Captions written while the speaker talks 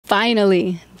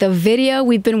Finally, the video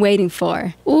we've been waiting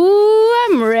for. Ooh,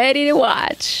 I'm ready to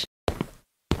watch.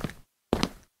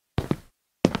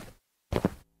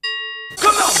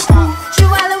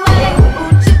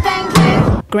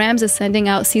 GRAMZ is sending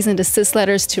out cease and desist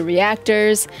letters to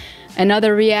reactors.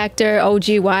 Another reactor,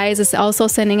 OG Wise, is also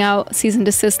sending out cease and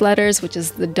desist letters, which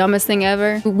is the dumbest thing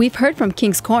ever. We've heard from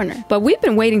King's Corner, but we've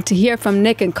been waiting to hear from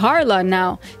NIC and CARLA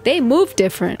now. They move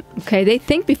different, okay? They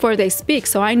think before they speak,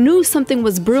 so I knew something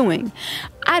was brewing.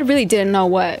 I really didn't know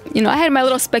what. You know, I had my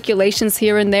little speculations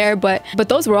here and there, but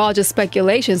those were all just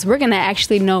speculations. We're gonna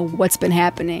actually know what's been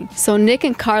happening. So NIC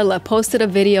and CARLA posted a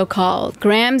video called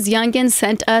 "GRAMZ Youngin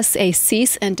Sent Us a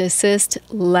Cease and Desist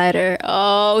Letter."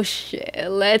 Oh shit,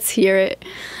 let's hear it.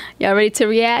 Y'all ready to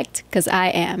react? Cause I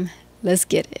am. Let's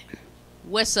get it.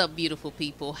 What's up, beautiful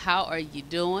people? How are you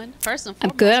doing? First and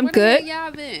foremost, I'm good. I'm good.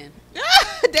 Y'all been?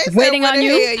 Waiting on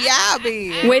you. Y'all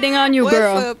been waiting on you,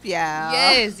 girl. What's up, y'all?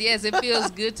 Yes, it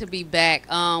feels good to be back.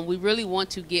 We really want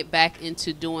to get back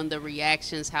into doing the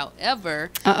reactions.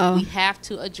 However, we have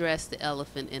to address the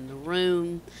elephant in the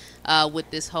room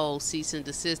with this whole cease and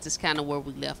desist. Is kind of where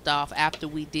we left off after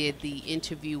we did the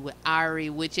interview with Ari,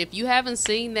 which if you haven't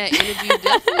seen that interview,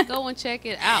 definitely go and check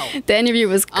it out. The interview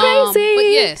was crazy. But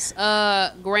yes,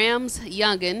 GRAMZ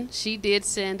Youngin, she did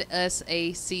send us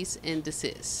a cease and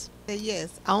desist.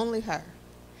 Yes, only her.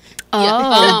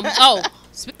 Oh.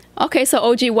 Okay, so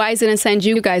OG Wise didn't send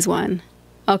you guys one.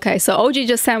 Okay, so OG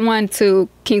just sent one to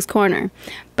King's Corner,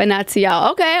 but not to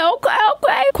y'all. Okay.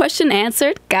 Question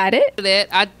answered. Got it.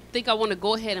 I think I want to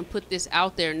go ahead and put this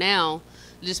out there now.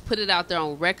 Just put it out there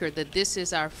on record that this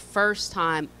is our first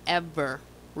time ever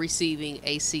receiving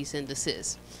a cease and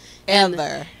desist.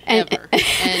 Ever.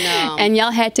 And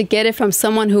y'all had to get it from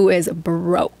someone who is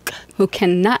broke, who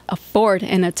cannot afford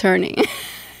an attorney.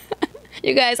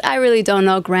 You guys, I really don't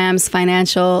know GRAMZ's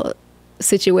financial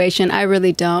situation. I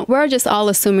really don't. We're just all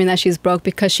assuming that she's broke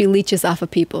because she leeches off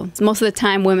of people. Most of the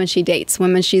time, women she dates,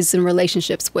 women she's in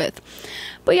relationships with.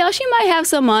 But y'all, she might have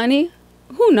some money.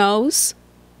 Who knows?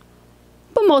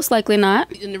 But most likely not.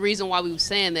 And the reason why we were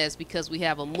saying that is because we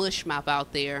have a mush mouth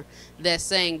out there that's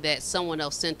saying that someone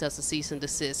else sent us a cease and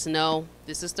desist. No,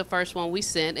 this is the first one we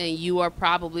sent, and you are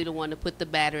probably the one to put the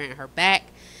batter in her back.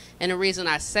 And the reason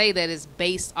I say that is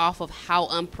based off of how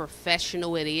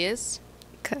unprofessional it is.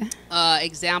 Okay.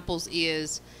 Examples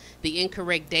is the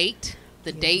incorrect date.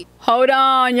 The date. Hold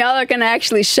on, y'all are gonna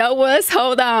actually show us.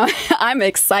 Hold on. I'm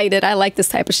excited. I like this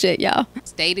type of shit, y'all.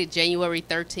 It's dated January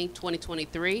 13th,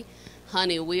 2023.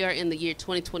 Honey, we are in the year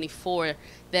 2024.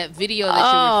 That video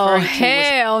that you're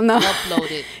referring to was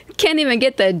uploaded. Can't even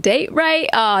get the date right.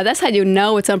 That's how you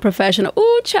know it's unprofessional.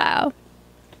 Ooh, child.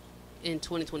 In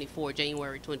 2024,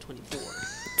 January 2024.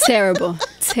 Terrible.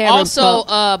 Terrible.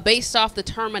 Also, based off the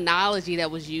terminology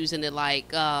that was used in it,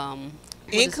 like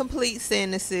incomplete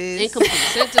sentences. Incomplete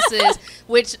sentences,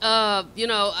 which, you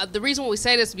know, the reason why we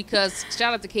say this is because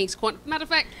shout out to King's Corner. Matter of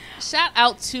fact, shout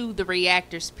out to the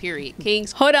reactors, period.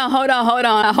 King's. Hold on.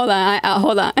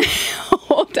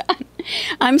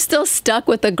 I'm still stuck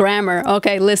with the grammar.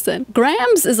 Okay, listen.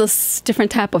 GRAMZ is a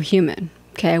different type of human.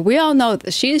 Okay, we all know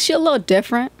that she's a little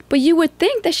different. But you would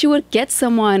think that she would get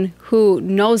someone who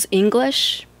knows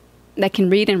English, that can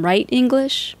read and write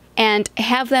English, and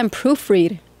have them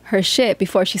proofread her shit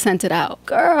before she sent it out.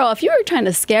 Girl, if you were trying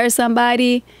to scare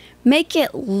somebody, make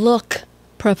it look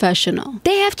professional.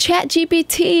 They have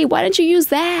ChatGPT. Why didn't you use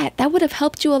that? That would have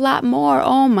helped you a lot more.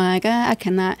 Oh my God, I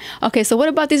cannot. Okay, so what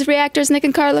about these reactors, NIC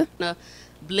and CARLA?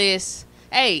 Bliss.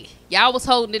 Hey, y'all was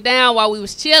holding it down while we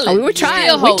was chilling. Oh, we were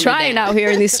trying. We're trying out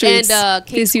here in these streets. And these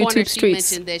King's YouTube Corner, streets.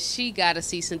 she mentioned that she got a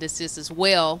cease and desist as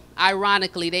well.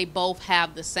 Ironically, they both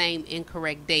have the same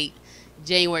incorrect date,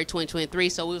 January 2023.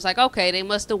 So we was like, okay, they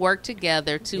must have worked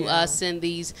together to send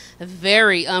these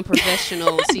very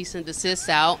unprofessional cease and desists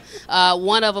out.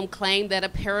 One of them claimed that a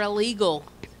paralegal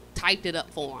typed it up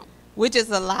for him, which is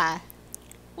a lie.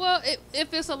 Well,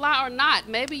 if it's a lie or not,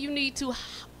 maybe you need to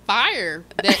fire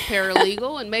that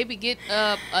paralegal and maybe get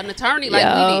an attorney like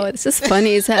we did. This is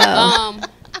funny as hell.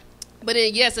 But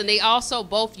then, yes, and they also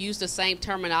both use the same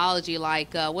terminology.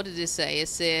 Like, what did it say? It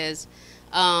says,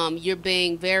 you're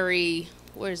being very,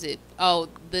 where is it? Oh,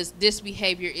 this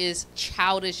behavior is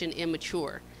childish and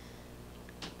immature.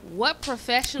 What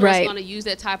professional is going to use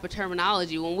that type of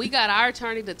terminology? When we got our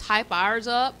attorney to type ours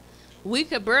up, we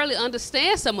could barely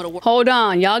understand some of the words. Hold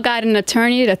on. Y'all got an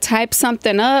attorney to type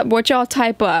something up? What y'all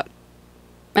type up?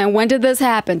 And when did this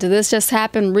happen? Did this just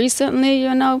happen recently,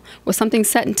 you know? Was something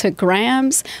set into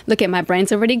GRAMZ? Look at my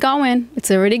brain's already going.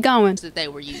 It's already going. That they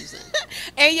were using.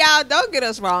 And y'all, don't get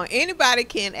us wrong. Anybody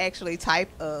can actually type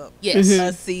up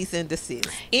a cease and desist.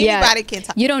 Anybody can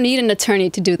type. You don't need an attorney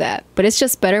to do that. But it's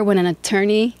just better when an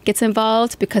attorney gets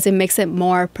involved because it makes it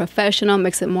more professional,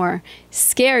 makes it more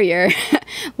scarier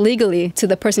legally to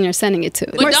the person you're sending it to.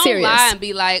 But more don't serious. lie and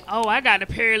be like, oh, I got a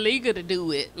paralegal to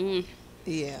do it.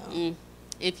 Yeah.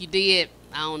 If you did,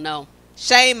 I don't know.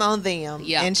 Shame on them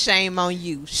and shame on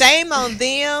you. Shame on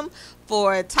them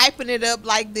for typing it up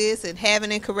like this and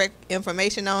having incorrect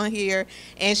information on here.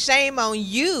 And shame on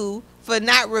you for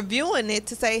not reviewing it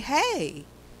to say, hey,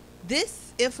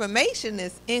 this information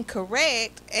is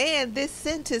incorrect and this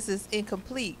sentence is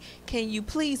incomplete. Can you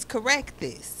please correct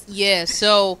this? Yeah,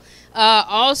 so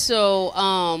also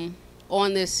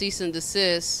on this cease and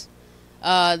desist,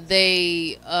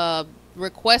 they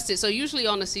requested, so usually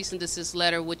on a cease and desist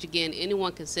letter, which again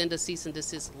anyone can send a cease and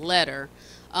desist letter,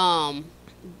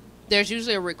 there's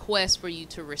usually a request for you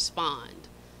to respond.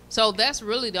 So that's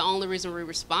really the only reason we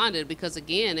responded, because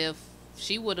again, if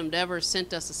she would have never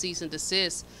sent us a cease and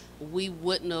desist, we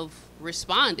wouldn't have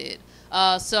responded.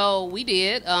 So we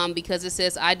did, because it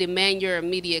says, I demand your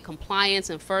immediate compliance,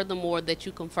 and furthermore that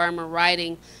you confirm in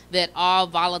writing that all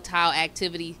volatile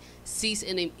activity cease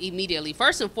immediately.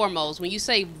 First and foremost, when you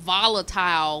say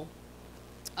volatile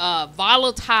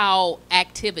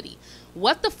activity,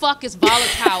 what the fuck is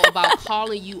volatile about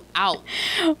calling you out?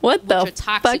 What the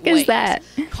fuck is that?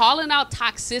 Calling out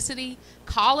toxicity,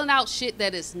 calling out shit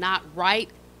that is not right.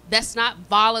 That's not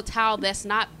volatile. That's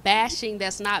not bashing.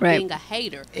 That's not being a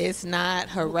hater. It's not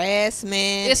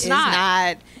harassment. It's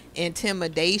not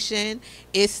intimidation.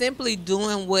 It's simply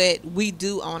doing what we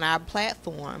do on our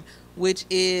platform, which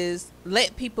is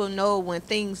let people know when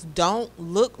things don't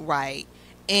look right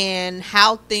and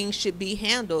how things should be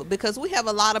handled. Because we have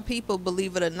a lot of people,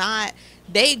 believe it or not,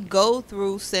 they go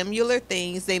through similar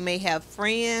things. They may have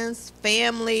friends,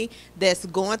 family that's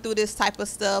going through this type of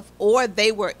stuff, or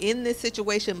they were in this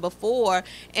situation before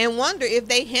and wonder if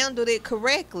they handled it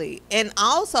correctly. And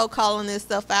also calling this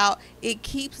stuff out, it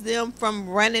keeps them from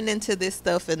running into this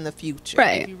stuff in the future.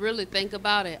 Right. If you really think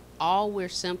about it, all we're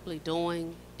simply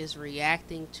doing is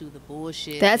reacting to the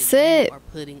bullshit that's that it you are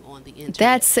putting on the internet.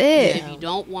 That's it. If you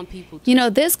don't want people to, you know,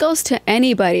 this goes to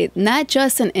anybody, not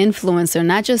just an influencer,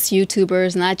 not just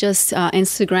YouTubers, not just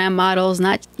Instagram models,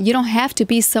 you don't have to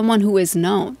be someone who is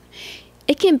known.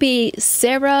 It can be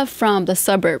Sarah from the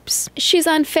suburbs. She's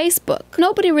on Facebook.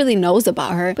 Nobody really knows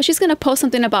about her, but she's gonna post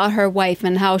something about her wife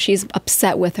and how she's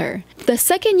upset with her. The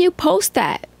second you post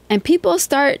that and people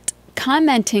start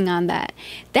commenting on that,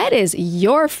 that is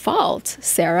your fault,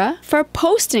 Sarah, for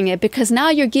posting it, because now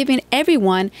you're giving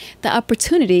everyone the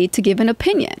opportunity to give an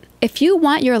opinion. If you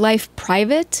want your life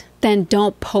private, then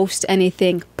don't post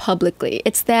anything publicly.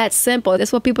 It's that simple.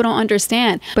 That's what people don't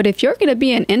understand. But if you're going to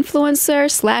be an influencer /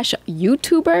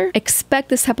 YouTuber, expect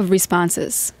this type of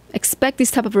responses. Expect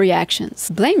these type of reactions.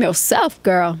 Blame yourself,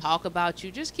 girl. talk about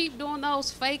you. Just keep doing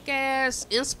those fake ass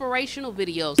inspirational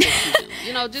videos that you do.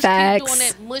 You know, just Facts. keep doing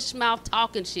that mush mouth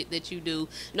talking shit that you do.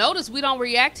 Notice we don't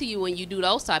react to you when you do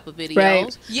those type of videos.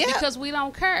 Right. Yeah. Because we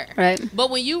don't care. Right. But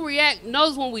when you react,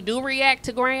 notice when we do react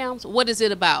to GRAMZ, what is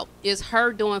it about? It's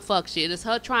her doing fuck shit. It's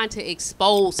her trying to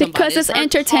expose somebody. Because it's her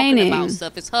entertaining. talking about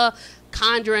stuff. It's her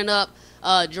conjuring up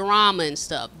drama and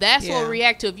stuff. That's what we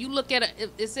react to. If you look at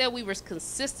it said we were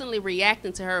consistently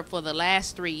reacting to her for the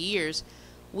last 3 years.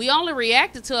 We only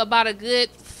reacted to about a good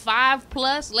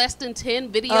 5+ less than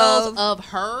 10 videos of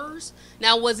hers.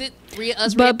 Now, was it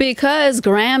us? But because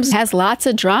GRAMZ has lots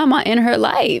of drama in her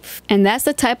life, and that's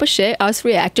the type of shit us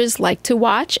reactors like to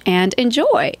watch and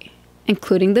enjoy,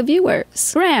 including the viewers.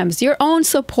 GRAMZ, your own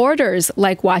supporters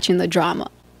like watching the drama.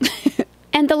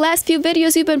 And the last few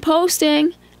videos you've been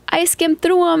posting, I skimmed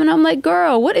through them and I'm like,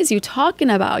 girl, what is you talking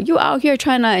about? You out here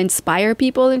trying to inspire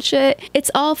people and shit.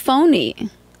 It's all phony.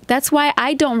 That's why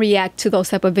I don't react to those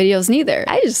type of videos neither.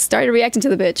 I just started reacting to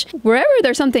the bitch. Wherever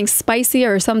there's something spicy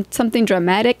or something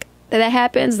dramatic that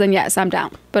happens, then yes, I'm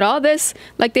down. But all this,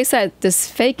 like they said,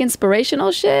 this fake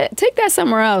inspirational shit, take that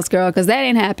somewhere else, girl, because that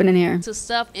ain't happening here. To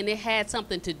stuff and it had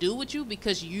something to do with you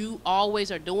because you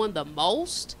always are doing the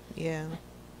most. Yeah.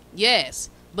 Yes.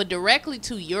 But directly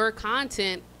to your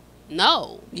content,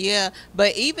 no. Yeah,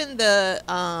 but even the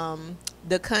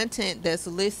content that's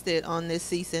listed on this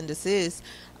cease and desist,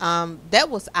 that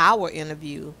was our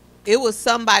interview. It was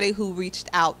somebody who reached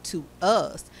out to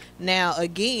us. Now,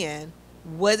 again,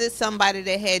 was it somebody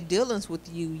that had dealings with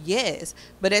you? Yes.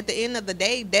 But at the end of the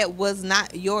day, that was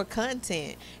not your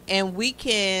content. And we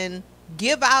can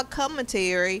give our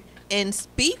commentary and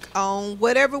speak on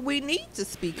whatever we need to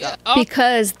speak on.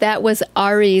 Because that was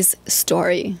Ari's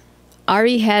story.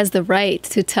 Ari has the right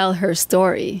to tell her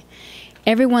story.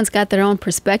 Everyone's got their own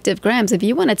perspective. GRAMZ, if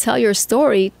you want to tell your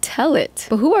story, tell it.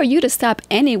 But who are you to stop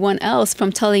anyone else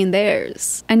from telling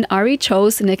theirs? And Ari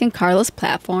chose NIC and CARLA's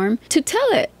platform to tell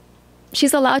it.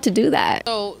 She's allowed to do that.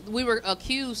 So we were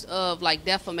accused of like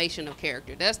defamation of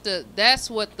character. That's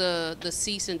what the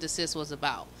cease and desist was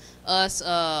about. Us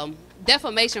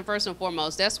defamation first and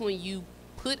foremost. That's when you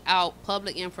put out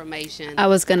public information. I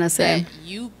was gonna say that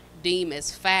you deem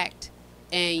as fact,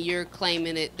 and you're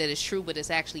claiming it that it's true, but it's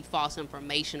actually false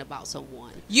information about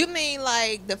someone. You mean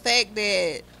like the fact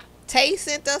that Tay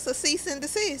sent us a cease and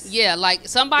desist? Yeah, like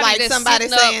somebody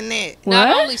saying that.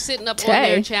 Not only sitting up on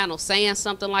their channel saying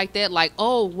something like that, like,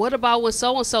 oh, what about when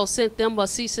so-and-so sent them a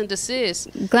cease and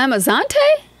desist? GRAMZ?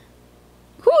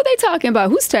 Who are they talking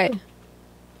about? Who's Tay?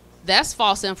 That's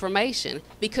false information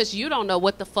because you don't know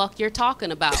what the fuck you're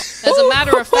talking about. As a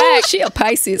matter of fact, she a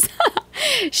Pisces.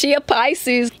 She a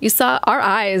Pisces. You saw our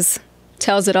eyes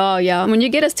tells it all, y'all. When you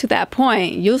get us to that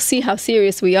point, you'll see how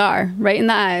serious we are, right in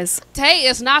the eyes. Tay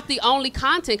is not the only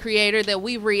content creator that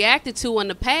we've reacted to in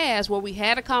the past where we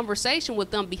had a conversation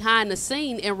with them behind the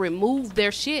scene and removed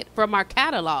their shit from our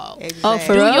catalog. Exactly. Oh,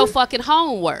 for Do real? your fucking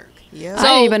homework. Yeah. So I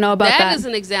didn't even know about that. That is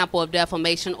an example of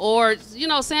defamation, or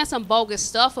saying some bogus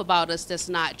stuff about us that's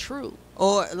not true.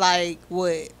 Or like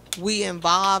what? We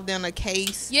involved in a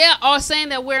case. Yeah, or saying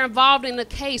that we're involved in a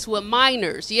case with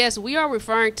minors. Yes, we are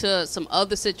referring to some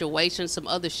other situations, some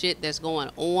other shit that's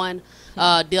going on,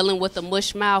 dealing with the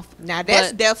mush mouth. Now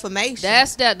that's defamation.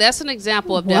 That's an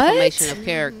example of defamation of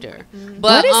character. But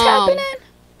what is happening?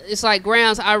 It's like,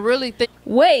 GRAMZ, I really think.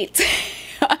 Wait.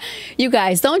 You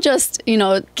guys, don't just,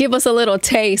 give us a little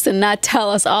taste and not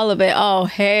tell us all of it. Oh,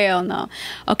 hell no.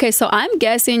 Okay, so I'm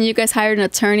guessing you guys hired an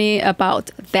attorney about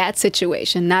that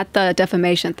situation, not the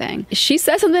defamation thing. She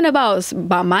said something about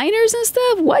minors and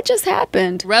stuff. What just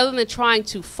happened? Rather than trying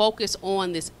to focus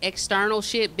on this external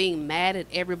shit, being mad at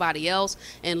everybody else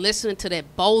and listening to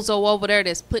that bozo over there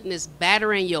that's putting this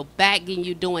battery in your back and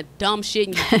you doing dumb shit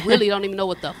and you really don't even know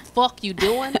what the fuck you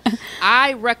doing,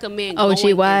 I recommend going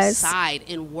inside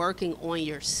and working on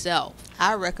yourself.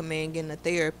 I recommend getting a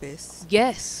therapist.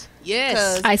 Yes.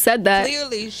 I said that.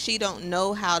 Clearly she don't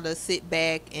know how to sit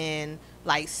back and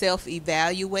like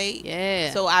self-evaluate.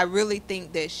 Yeah. So I really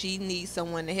think that she needs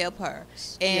someone to help her.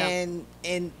 And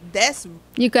that's,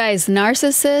 you guys,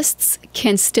 narcissists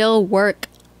can still work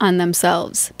on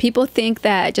themselves. People think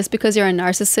that just because you're a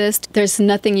narcissist, there's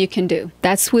nothing you can do.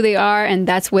 That's who they are, and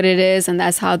that's what it is, and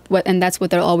that's what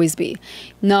they'll always be.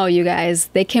 No, you guys,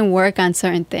 they can work on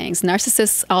certain things.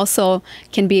 Narcissists also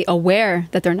can be aware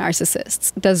that they're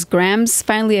narcissists. Does GRAMZ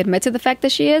finally admit to the fact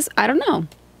that she is? I don't know.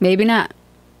 Maybe not.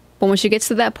 But when she gets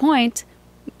to that point,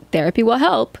 therapy will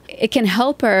help. It can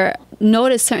help her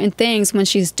notice certain things when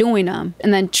she's doing them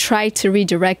and then try to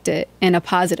redirect it in a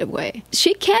positive way.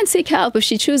 She can seek help if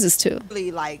she chooses to.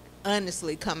 Really, like,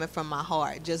 honestly coming from my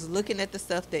heart, just looking at the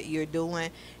stuff that you're doing,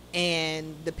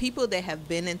 and the people that have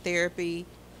been in therapy,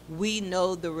 we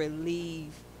know the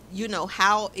relief,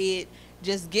 how it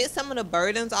just gets some of the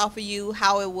burdens off of you,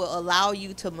 how it will allow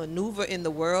you to maneuver in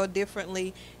the world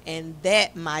differently, and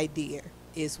that, my dear,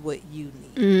 is what you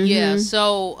need. Mm-hmm. Yeah.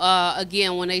 So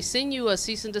again, when they send you a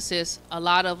cease and desist, a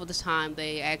lot of the time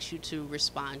they ask you to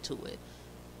respond to it.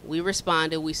 We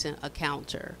responded. We sent a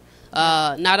counter.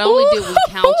 Not only did we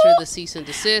counter the cease and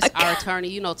desist, our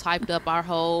attorney, typed up our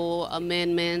whole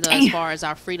amendment as far as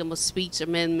our freedom of speech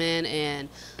amendment and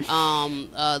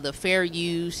the fair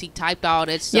use. He typed all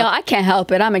that stuff. Yo, I can't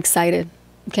help it. I'm excited.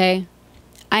 Okay.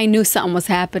 I knew something was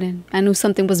happening. I knew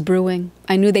something was brewing.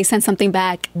 I knew they sent something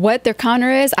back. What their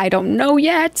counter is, I don't know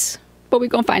yet, but we're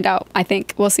going to find out. I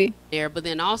think we'll see. But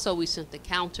then also we sent the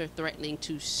counter threatening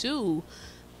to sue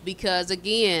because,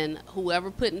 again, whoever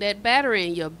putting that battery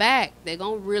in your back, they're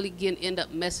going to really end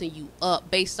up messing you up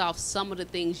based off some of the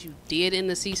things you did in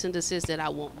the cease and desist that I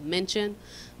won't mention.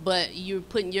 But you're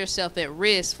putting yourself at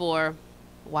risk for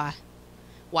why?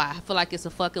 Why? I feel like it's a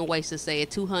fucking waste to say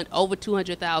it. Over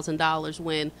 $200,000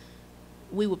 when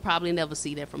we would probably never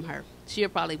see that from her. She'll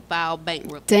probably file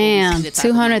bankrupt. Damn,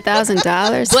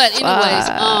 $200,000. But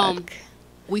anyways,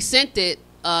 we sent it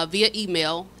via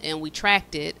email and we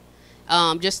tracked it,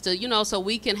 just to so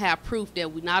we can have proof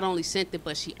that we not only sent it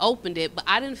but she opened it. But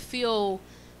I didn't feel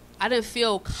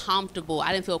comfortable.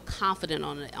 I didn't feel confident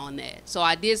on that. So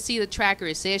I did see the tracker.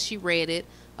 It says she read it.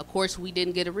 Of course, we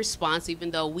didn't get a response, even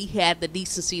though we had the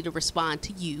decency to respond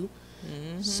to you.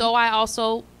 Mm-hmm. So I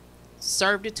also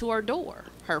served it to her door,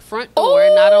 her front door.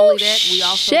 And not only that, we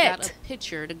also got a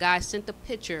picture. The guy sent a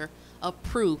picture of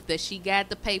proof that she got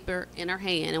the paper in her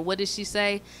hand. And what did she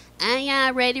say? I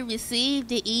already received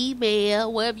the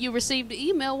email. Well, if you received the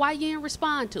email, why you didn't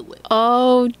respond to it?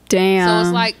 Oh, damn. So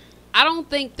it's like, I don't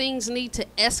think things need to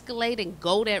escalate and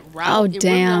go that route. Oh, it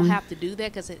damn. really don't have to do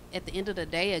that, because at the end of the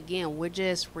day, again, we're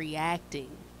just reacting.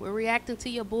 We're reacting to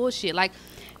your bullshit. Like,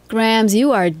 GRAMZ,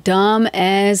 you are dumb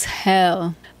as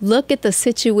hell. Look at the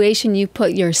situation you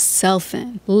put yourself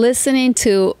in. Listening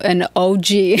to an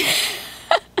OG.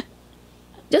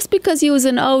 Just because you was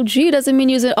an OG doesn't mean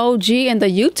you was an OG in the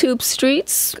YouTube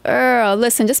streets. Girl,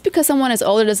 listen, just because someone is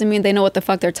older doesn't mean they know what the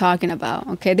fuck they're talking about,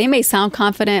 okay? They may sound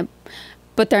confident,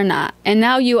 but they're not. And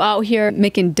now you out here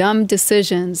making dumb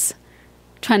decisions,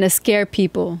 trying to scare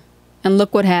people. And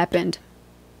look what happened.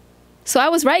 So I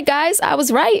was right, guys. I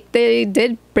was right. They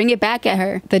did bring it back at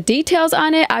her. The details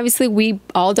on it, obviously, we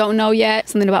all don't know yet.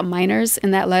 Something about minors in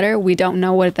that letter. We don't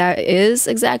know what that is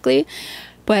exactly.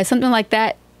 But something like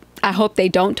that, I hope they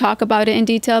don't talk about it in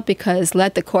detail, because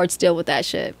let the courts deal with that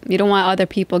shit. You don't want other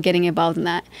people getting involved in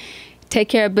that. Take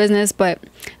care of business. But,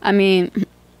 I mean,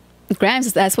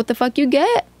 GRAMZ, that's what the fuck you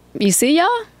get. You see,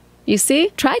 y'all? You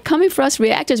see? Try coming for us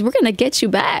reactors. We're going to get you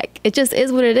back. It just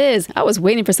is what it is. I was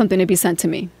waiting for something to be sent to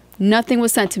me. Nothing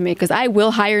was sent to me, because I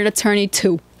will hire an attorney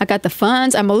too. I got the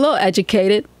funds, I'm a little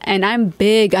educated, and I'm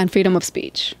big on freedom of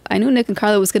speech. I knew Nick and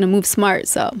Carla was going to move smart,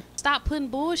 so. stop putting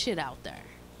bullshit out there.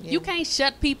 Yeah. You can't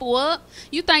shut people up.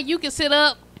 You think you can sit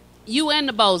up, you and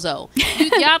the bozo.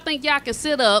 Y'all think y'all can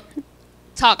sit up,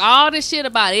 talk all this shit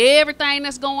about everything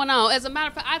that's going on. As a matter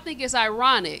of fact, I think it's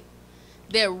ironic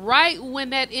that right when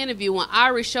that interview, when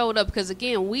Irie showed up, because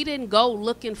again, we didn't go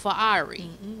looking for Irie.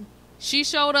 She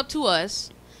showed up to us.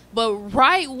 But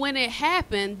right when it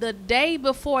happened, the day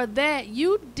before that,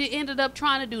 you ended up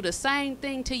trying to do the same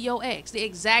thing to your ex. The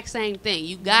exact same thing.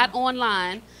 You got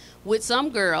online with some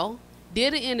girl,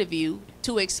 did an interview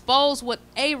to expose what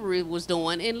Avery was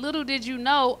doing. And little did you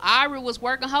know, Irie was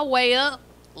working her way up,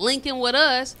 linking with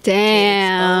us.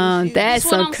 Damn, that's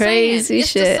some crazy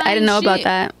shit. I didn't know about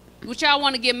that. Would y'all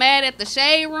want to get mad at the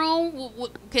shade room?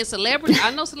 Can celebrities?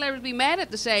 I know celebrities be mad at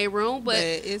the shade room, but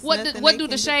what do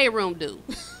the shade room do?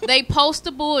 They post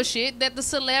the bullshit that the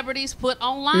celebrities put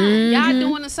online. Y'all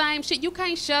doing the same shit. You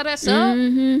can't shut us up.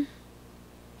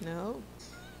 No.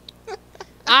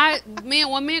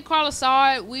 When me and Carla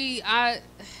saw it, we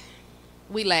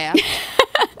laughed.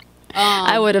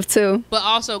 I would have too, but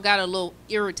also got a little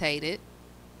irritated.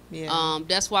 Yeah.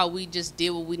 That's why we just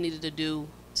did what we needed to do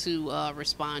to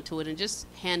respond to it and just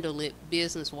handle it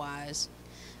business wise.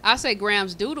 I say,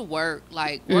 GRAMZ, do the work.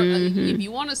 Like, if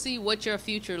you want to see what your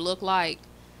future look like,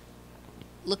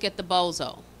 look at the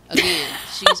bozo. Again,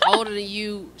 she's older than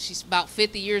you. She's about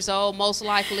 50 years old, most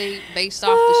likely, based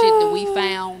off the shit that we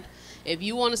found. If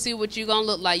you want to see what you're going to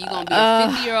look like, you're going to be a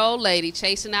 50-year-old lady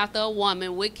chasing after a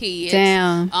woman with kids.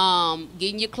 Damn.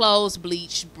 Getting your clothes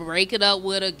bleached, breaking up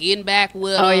with her, getting back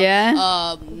with her. Oh,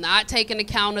 yeah? Not taking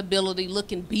accountability,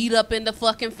 looking beat up in the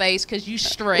fucking face because you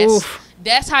stressed. Oof.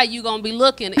 That's how you going to be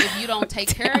looking if you don't take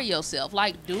care of yourself.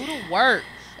 Like, do the work.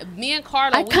 Me and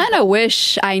Carla, I kind of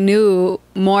wish I knew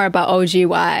more about OG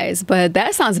Wise, but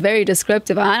that sounds very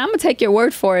descriptive. I'm going to take your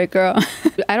word for it, girl.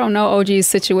 I don't know OG's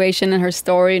situation and her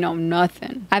story, no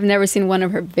nothing. I've never seen one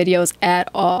of her videos at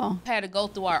all. Had to go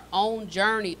through our own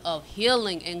journey of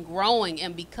healing and growing,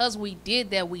 and because we did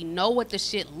that, we know what the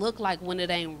shit look like when it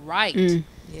ain't right.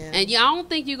 Yeah. And I don't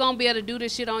think you're going to be able to do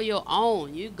this shit on your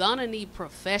own. You're going to need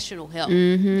professional help.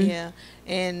 Yeah.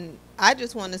 And I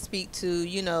just want to speak to,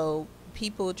 you know,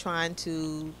 people trying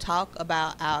to talk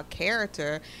about our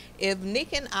character. If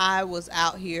Nick and I was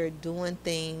out here doing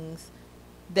things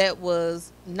that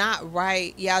was not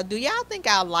right, do y'all think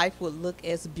our life would look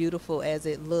as beautiful as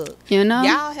it looked? You know,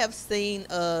 y'all have seen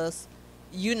us,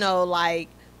 you know, like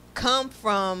come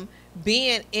from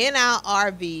being in our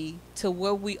RV to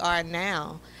where we are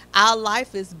now. Our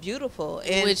life is beautiful,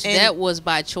 and that was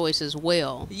by choice as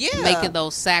well. Yeah, making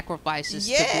those sacrifices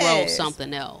to grow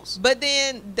something else. But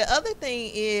then the other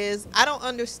thing is, I don't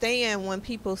understand when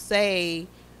people say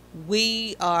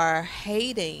we are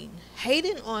hating.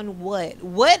 Hating on what?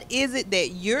 What is it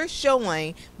that you're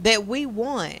showing that we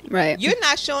want? Right. You're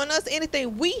not showing us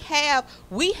anything. We have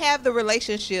the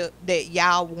relationship that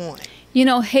y'all want. You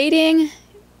know, hating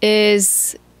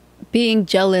is being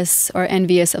jealous or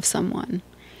envious of someone.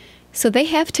 So they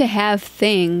have to have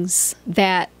things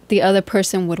that the other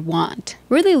person would want.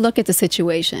 Really look at the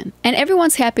situation. And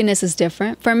everyone's happiness is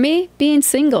different. For me, being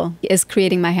single is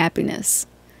creating my happiness.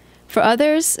 For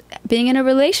others, being in a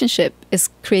relationship is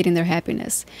creating their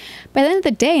happiness. By the end of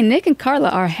the day, Nick and Carla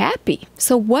are happy.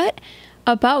 So what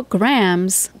about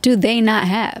GRAMZ do they not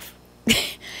have?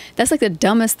 That's like the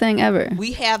dumbest thing ever.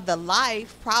 We have the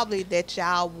life probably that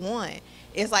y'all want.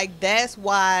 It's like that's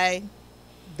why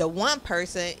the one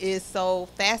person is so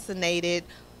fascinated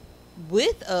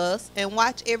with us and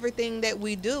watch everything that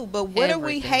we do. But what are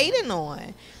we hating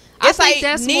on? It's like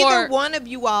neither one of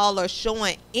you all are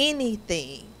showing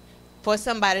anything for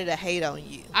somebody to hate on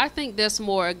you. I think that's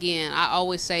more, again, I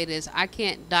always say this, I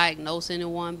can't diagnose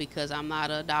anyone because I'm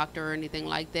not a doctor or anything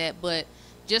like that, but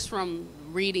just from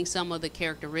reading some of the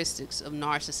characteristics of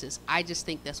narcissists, I just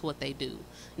think that's what they do.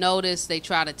 Notice they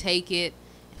try to take it,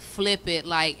 flip it,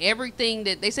 like everything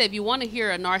that they say. If you want to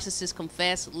hear a narcissist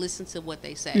confess, listen to what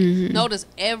they say. Notice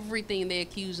everything they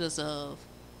accuse us of,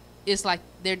 it's like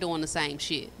they're doing the same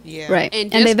shit. Yeah. Right.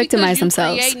 And they victimize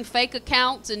themselves. Creating fake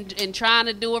accounts and trying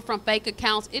to do it from fake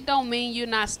accounts, it don't mean you're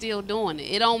not still doing it.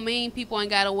 It don't mean people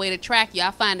ain't got a way to track you. I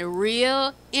find it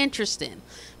real interesting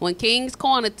when King's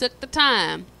Corner took the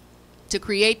time to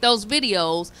create those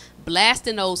videos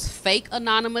blasting those fake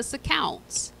anonymous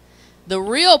accounts. The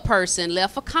real person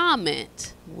left a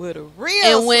comment with a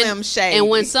real Slim Shady. And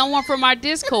when someone from our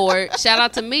Discord, shout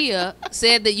out to Mia,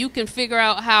 said that you can figure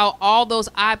out how all those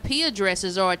IP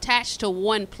addresses are attached to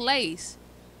one place,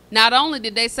 not only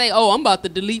did they say, oh, I'm about to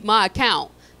delete my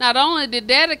account, not only did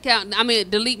that account,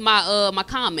 delete my my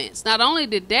comments, not only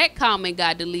did that comment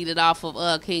got deleted off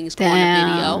of King's Corner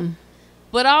video,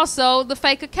 but also the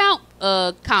fake account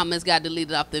comments got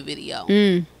deleted off the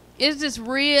video. It's just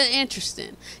real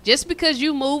interesting. Just because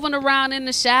you moving around in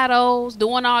the shadows,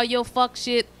 doing all your fuck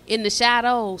shit in the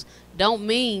shadows, don't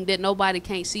mean that nobody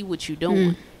can't see what you're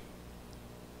doing.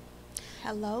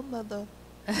 Hello, mother.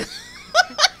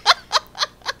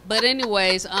 But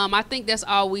anyways, I think that's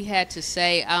all we had to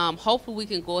say. Hopefully we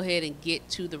can go ahead and get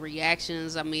to the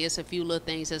reactions. I mean, it's a few little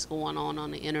things that's going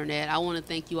on the internet. I want to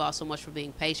thank you all so much for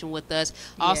being patient with us.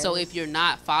 Also, if you're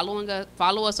not following us,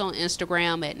 follow us on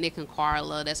Instagram at NIC and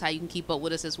Carla. That's how you can keep up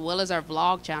with us, as well as our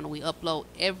vlog channel. We upload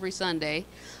every Sunday.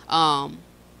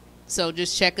 So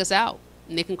just check us out,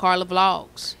 NIC and Carla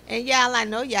Vlogs. And y'all, I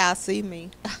know y'all see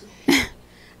me.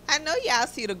 I know y'all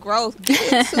see the growth.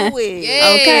 Get into it.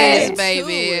 Yes,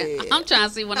 baby. I'm trying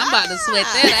to see when I'm about to sweat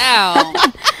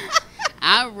that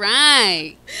out. All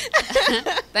right.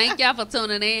 Thank y'all for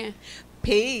tuning in.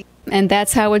 Peace. And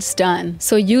that's how it's done.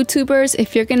 So YouTubers,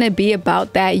 if you're going to be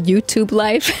about that YouTube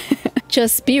life,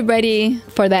 just be ready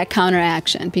for that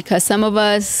counteraction, because some of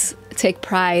us take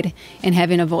pride in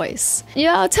having a voice.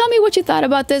 Y'all, tell me what you thought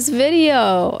about this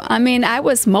video. I mean, I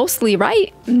was mostly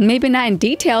right. Maybe not in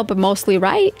detail, but mostly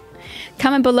right.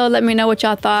 Comment below, let me know what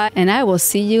y'all thought, and I will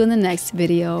see you in the next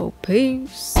video.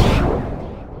 Peace.